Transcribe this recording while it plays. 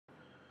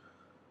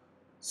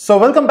So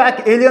welcome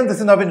back aliens, this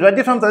is Navin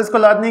Reddy from Telusko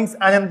Learnings,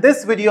 and in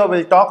this video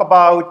we'll talk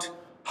about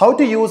how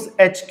to use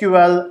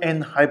HQL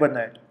in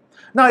Hibernate.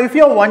 Now if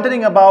you're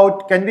wondering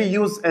about can we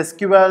use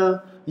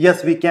SQL,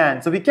 yes we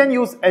can. So we can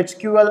use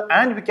HQL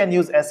and we can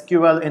use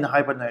SQL in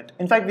Hibernate.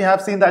 In fact we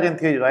have seen that in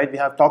theory, right? We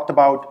have talked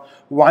about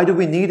why do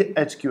we need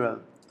HQL.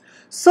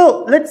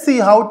 So let's see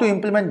how to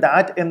implement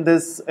that in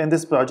this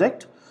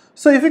project.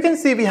 So if you can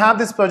see, we have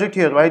this project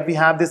here, right? We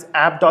have this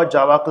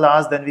app.java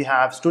class, then we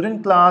have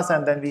student class,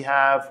 and then we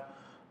have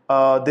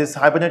this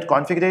Hibernate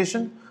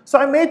configuration. So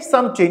I made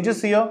some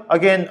changes here.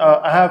 Again,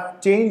 I have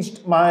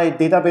changed my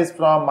database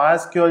from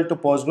MySQL to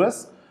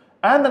Postgres,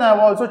 and then I've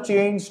also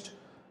changed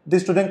the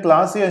student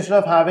class here.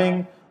 Instead of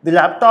having the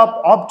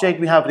laptop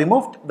object, we have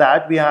removed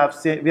that. We are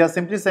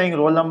simply saying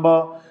roll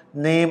number,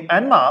 name,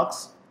 and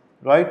marks,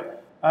 right?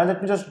 And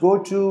let me just go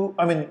to,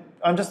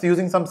 I'm just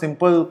using some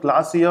simple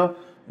class here,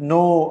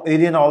 no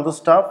alien, all those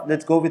stuff.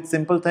 Let's go with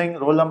simple thing,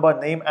 roll number,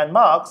 name, and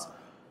marks.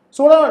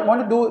 So what I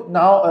want to do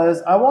now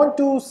is I want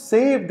to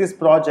save this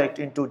project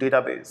into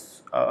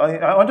database.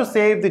 I want to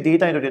save the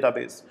data into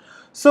database.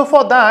 So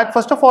for that,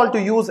 first of all, to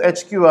use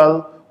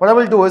HQL, what I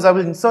will do is I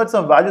will insert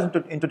some values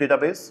into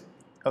database.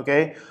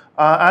 Okay,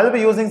 I will be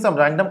using some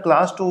random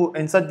class to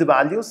insert the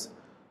values.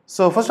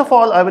 So first of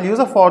all, I will use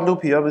a for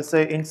loop here. We'll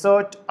say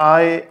insert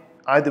I,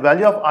 the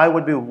value of I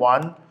would be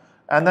 1.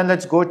 And then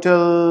let's go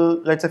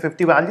till, let's say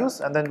 50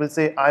 values. And then we'll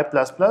say I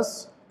plus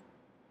plus.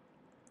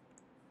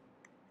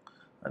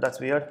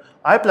 That's weird.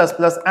 I plus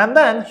plus, and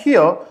then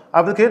here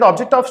I will create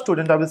object of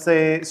student. I will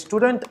say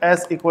student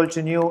s equal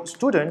to new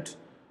student.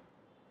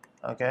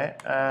 Okay,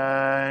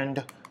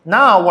 and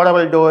now what I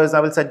will do is I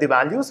will set the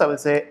values. I will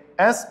say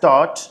s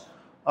dot.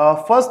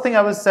 First thing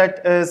I will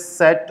set is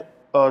set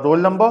roll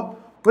number.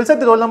 We'll set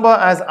the roll number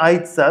as I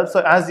itself. So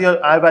as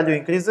your I value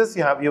increases,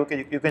 you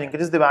can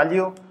increase the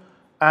value,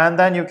 and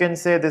then you can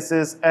say this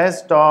is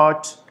s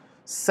dot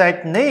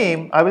set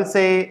name. I will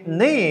say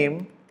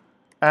name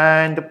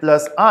and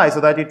plus I, so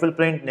that it will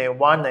print name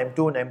 1, name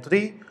 2, name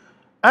 3,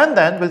 and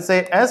then we'll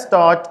say s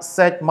dot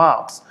set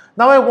marks.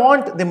 Now I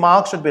want the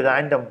marks should be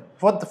random.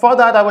 For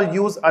that I will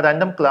use a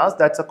random class.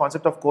 That's a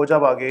concept of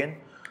CoJava again.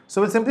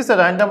 So we'll simply say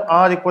random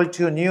r equal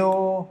to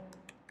new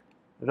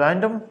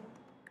random.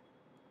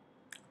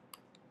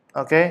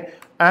 Okay,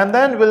 and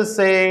then we'll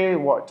say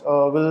what?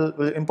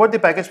 We'll import the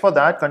package for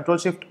that. Control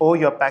Shift O,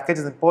 your package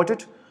is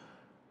imported.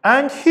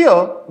 And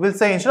here we'll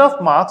say instead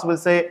of marks, we'll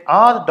say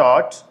r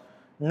dot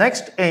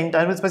next int,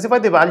 and we'll specify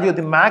the value.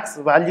 The max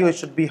value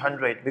should be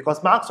 100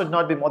 because marks should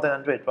not be more than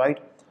 100,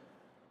 right?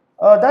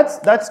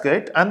 That's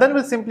great. And then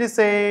we'll simply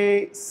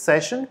say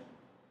session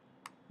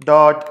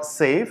dot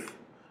save,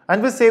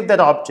 and we'll save that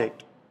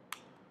object.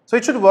 So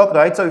it should work,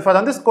 right? So if I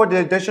run this code,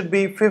 there should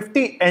be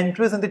 50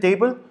 entries in the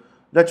table.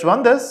 Let's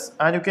run this,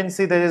 and you can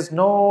see there is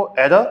no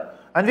error,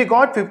 and we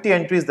got 50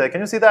 entries there.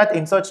 Can you see that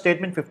insert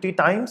statement 50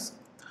 times?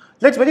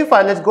 Let's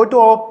verify. Let's go to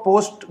our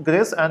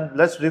Postgres and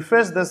let's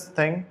refresh this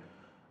thing.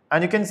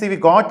 And you can see we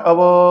got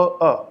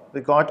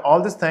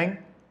all this thing.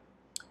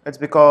 It's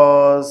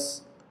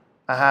because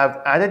I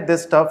have added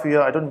this stuff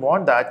here. I don't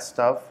want that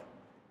stuff.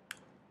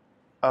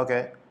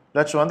 Okay,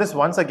 let's run this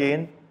once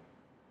again.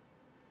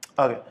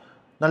 Okay,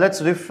 now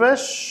let's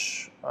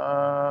refresh,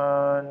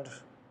 and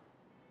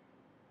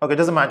okay,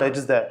 doesn't matter, it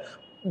is there.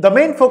 The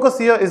main focus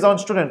here is on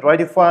student,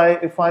 right? If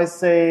I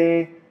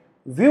say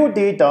view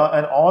data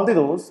and all the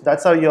rows,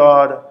 that's how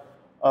your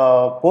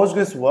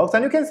Postgres works.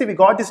 And you can see we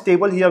got this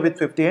table here with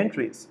 50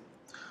 entries.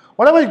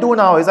 What I will do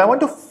now is I want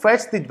to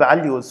fetch the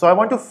values. So I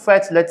want to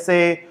fetch, let's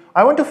say,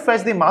 I want to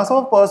fetch the marks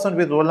of a person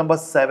with roll number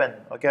 7.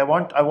 Okay, I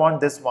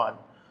want this one.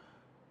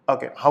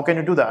 Okay, how can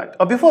you do that?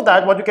 Before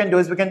that, what we can do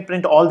is we can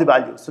print all the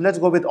values. So let's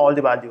go with all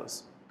the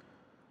values.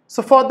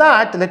 So for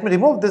that, let me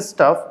remove this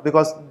stuff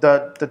because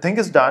the thing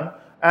is done.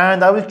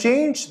 And I will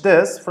change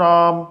this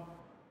from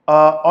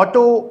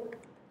auto,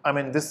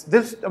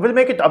 this will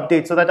make it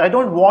update so that I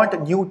don't want a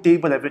new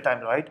table every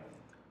time, right?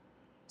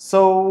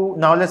 So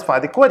now let's fire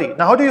the query.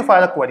 Now how do you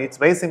fire a query? It's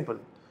very simple.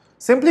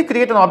 Simply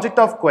create an object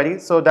of query.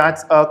 So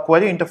that's a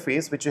query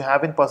interface which you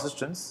have in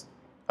persistence.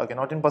 Okay,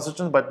 not in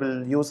persistence, but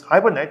we'll use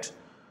Hibernate.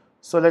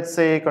 So let's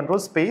say control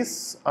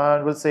space,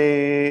 and we'll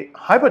say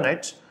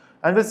Hibernate,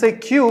 and we'll say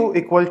Q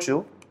equal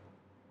to.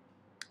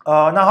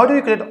 Now how do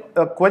you create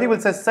a query? We'll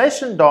say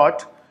session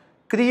dot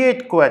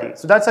create query.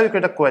 So that's how you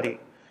create a query.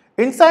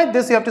 Inside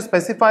this you have to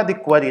specify the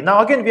query. Now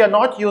again, we are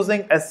not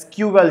using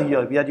SQL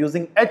here. We are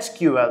using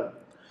HQL.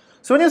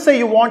 So when you say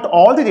you want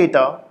all the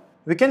data,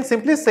 we can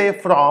simply say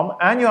from,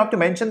 and you have to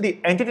mention the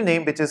entity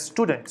name, which is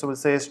student. So we'll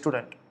say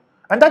student,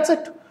 and that's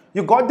it.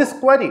 You got this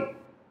query.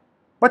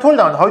 But hold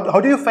on, how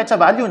do you fetch a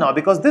value now?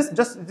 Because this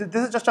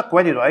is just a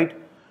query, right?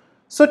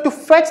 So to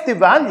fetch the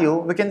value,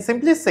 we can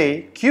simply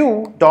say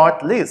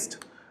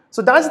q.list.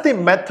 So that's the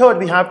method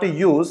we have to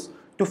use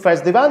to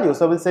fetch the value.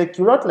 So we'll say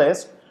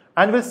q.list,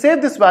 and we'll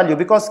save this value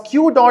because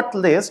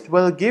q.list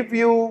will give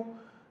you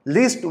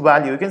list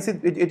value. You can see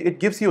it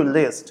gives you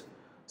list.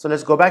 So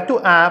let's go back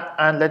to app,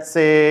 and let's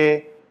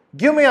say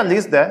give me a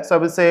list there. So I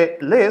will say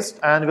list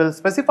and we'll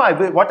specify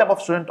what type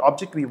of student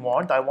object we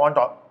want. I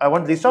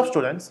want list of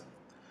students,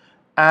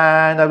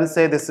 and I will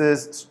say this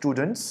is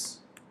students.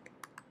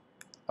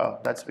 Oh,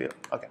 that's weird.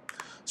 Okay,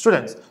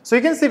 students. So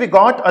you can see we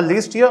got a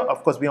list here.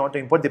 Of course, we want to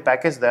import the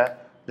package there.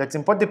 Let's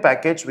import the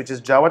package, which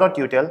is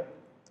java.util.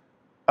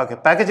 Okay,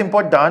 package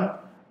import done.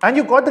 And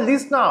you got the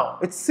list now.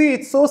 It's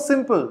so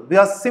simple. We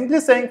are simply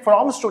saying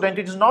from student.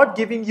 It is not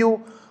giving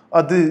you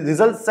the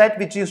result set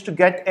which you used to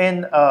get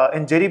in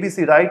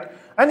JDBC, right?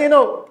 And you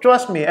know,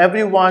 trust me,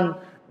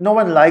 no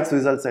one likes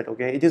result set,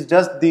 okay? It is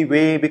just the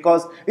way,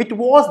 because it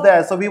was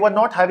there, so we were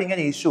not having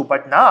any issue.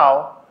 But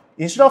now,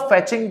 instead of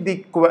fetching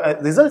the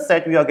result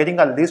set, we are getting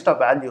a list of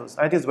values.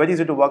 And it is very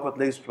easy to work with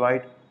list,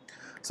 right?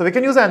 So we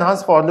can use an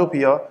enhanced for loop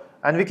here,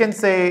 and we can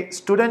say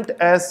student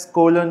s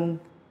colon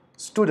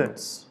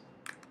students.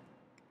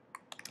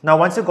 Now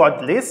once you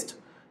got list,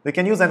 we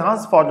can use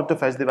enhanced for loop to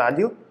fetch the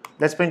value.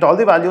 Let's print all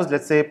the values.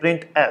 Let's say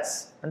print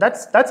s, and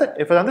that's it.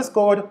 If I run this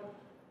code,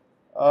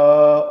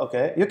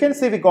 okay, you can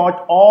see we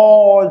got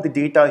all the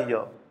data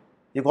here.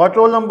 You got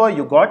roll number,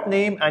 you got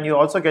name, and you're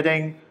also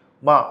getting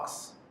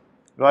marks,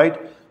 right?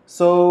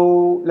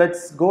 So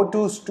let's go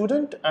to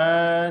student,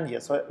 and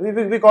yes,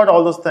 we got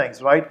all those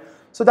things, right?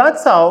 So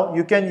that's how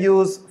you can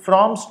use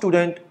from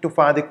student to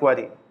fire the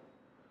query.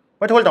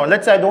 But hold on,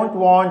 let's say I don't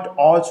want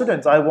all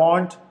students. I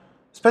want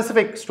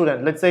specific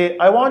student. Let's say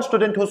I want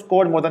student who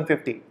scored more than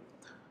 50.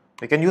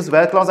 We can use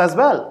where clause as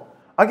well.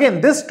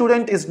 Again, this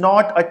student is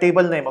not a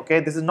table name, okay?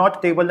 This is not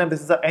a table name, this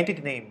is an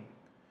entity name.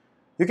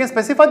 You can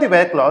specify the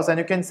where clause, and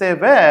you can say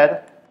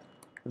where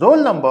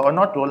roll number, or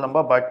not roll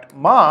number, but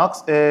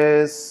marks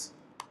is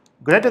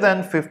greater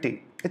than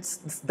 50. It's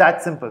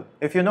that simple.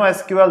 If you know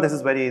SQL, this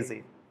is very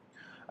easy.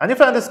 And if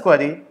I run this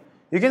query,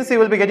 you can see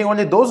we'll be getting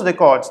only those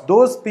records,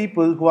 those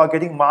people who are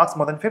getting marks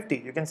more than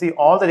 50. You can see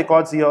all the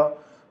records here.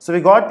 So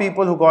we got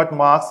people who got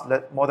marks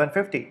more than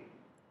 50,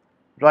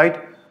 right?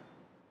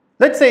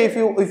 Let's say if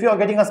you are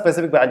getting a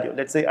specific value,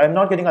 let's say I'm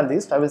not getting a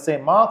list, I will say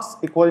marks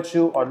equal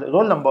to, or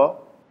roll number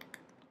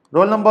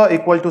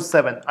equal to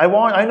 7.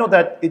 I know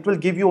that it will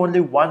give you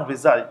only one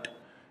result.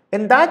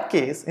 In that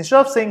case, instead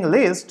of saying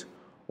list,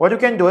 what you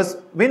can do is,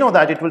 we know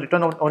that it will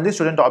return only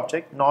student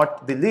object,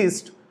 not the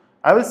list.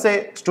 I will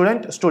say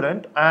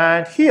student,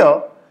 and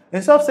here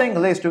instead of saying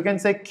list, you can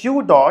say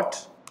q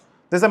dot.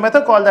 There's a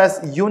method called as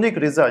unique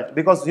result,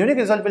 because unique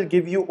result will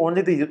give you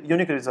only the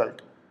unique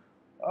result.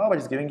 Oh, but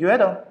it's giving you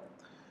error.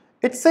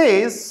 It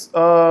says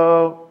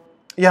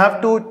you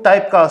have to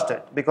typecast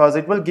it, because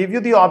it will give you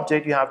the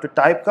object. You have to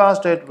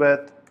typecast it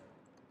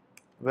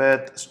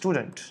with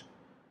student,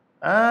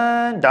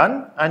 and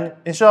done. And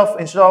instead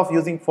of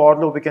using for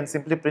loop, we can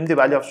simply print the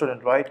value of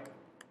student, right?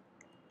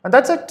 And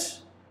that's it.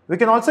 We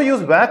can also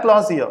use where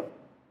clause here.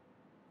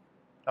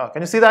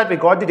 Can you see that we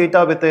got the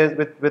data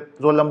with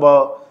roll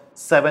number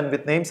 7,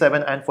 with name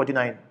 7 and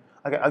 49.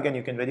 Okay, again,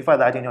 you can verify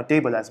that in your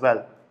table as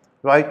well,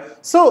 right?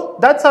 So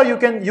that's how you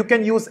can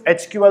use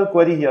HQL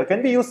query here.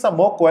 Can we use some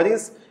more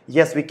queries?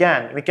 Yes, we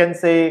can. We can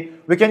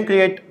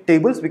create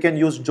tables. We can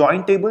use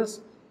join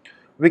tables.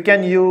 We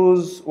can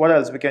use, what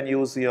else we can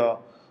use here?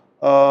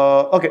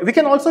 Okay, we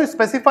can also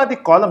specify the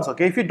columns.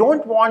 Okay, if you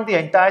don't want the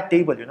entire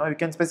table, you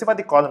can specify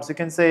the columns. You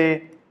can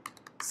say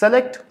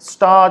select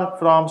star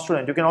from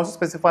student. You can also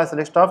specify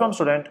select star from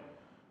student.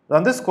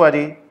 Run this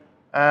query.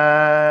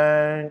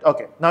 And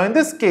okay, now in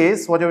this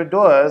case, what you will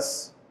do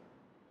is,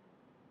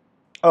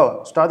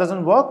 oh, star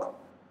doesn't work.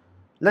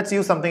 Let's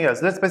use something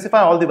else. Let's specify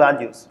all the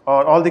values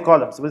or all the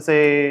columns. We'll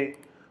say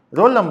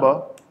roll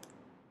number,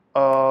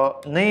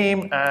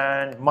 name,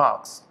 and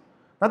marks.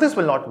 Now this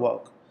will not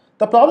work.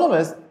 The problem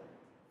is,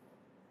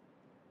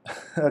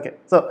 okay,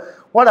 so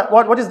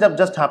what is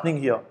just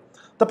happening here?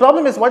 The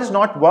problem is, what is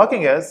not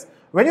working is,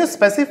 when you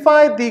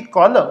specify the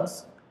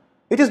columns,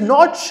 it is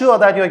not sure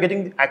that you are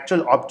getting the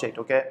actual object,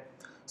 okay?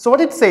 So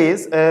what it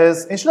says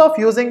is, instead of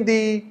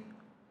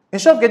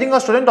getting a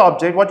student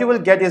object, what you will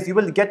get is, you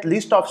will get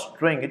list of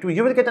string.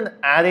 You will get an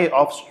array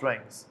of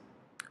strings,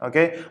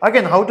 okay?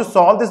 Again, how to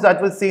solve this,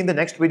 that we'll see in the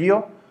next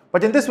video.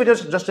 But in this video,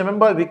 just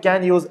remember, we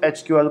can use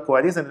HQL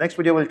queries. In the next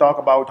video, we'll talk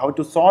about how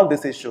to solve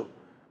this issue,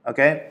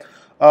 okay?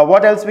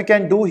 What else we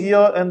can do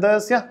here in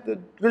this? Yeah,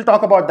 we'll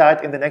talk about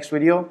that in the next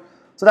video.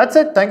 So that's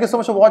it. Thank you so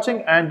much for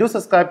watching, and do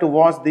subscribe to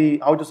watch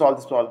how to solve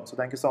this problem. So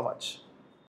thank you so much.